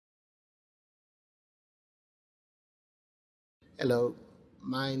Hello,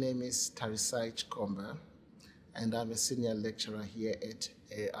 my name is Tarisai Chikomba, and I'm a senior lecturer here at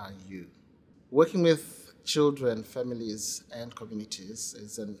ARU. Working with children, families, and communities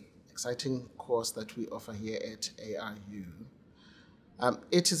is an exciting course that we offer here at ARU.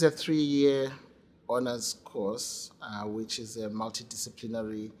 It is a 3-year honors course, which is a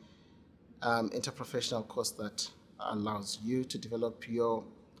multidisciplinary interprofessional course that allows you to develop your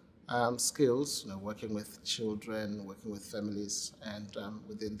skills, working with children, working with families, and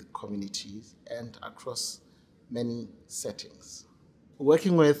within the communities and across many settings.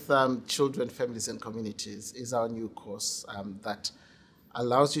 Working with children, families, and communities is our new course that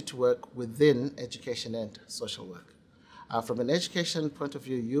allows you to work within education and social work. From an education point of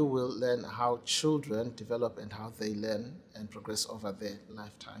view, you will learn how children develop and how they learn and progress over their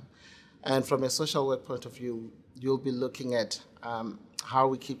lifetime. And from a social work point of view, you'll be looking at how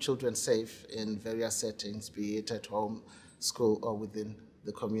we keep children safe in various settings, be it at home, school, or within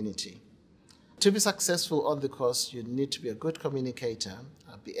the community. To be successful on the course, you need to be a good communicator,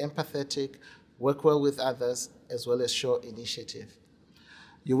 be empathetic, work well with others, as well as show initiative.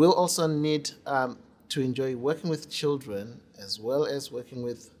 You will also need to enjoy working with children as well as working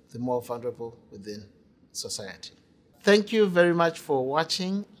with the more vulnerable within society. Thank you very much for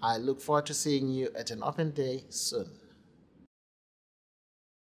watching. I look forward to seeing you at an open day soon.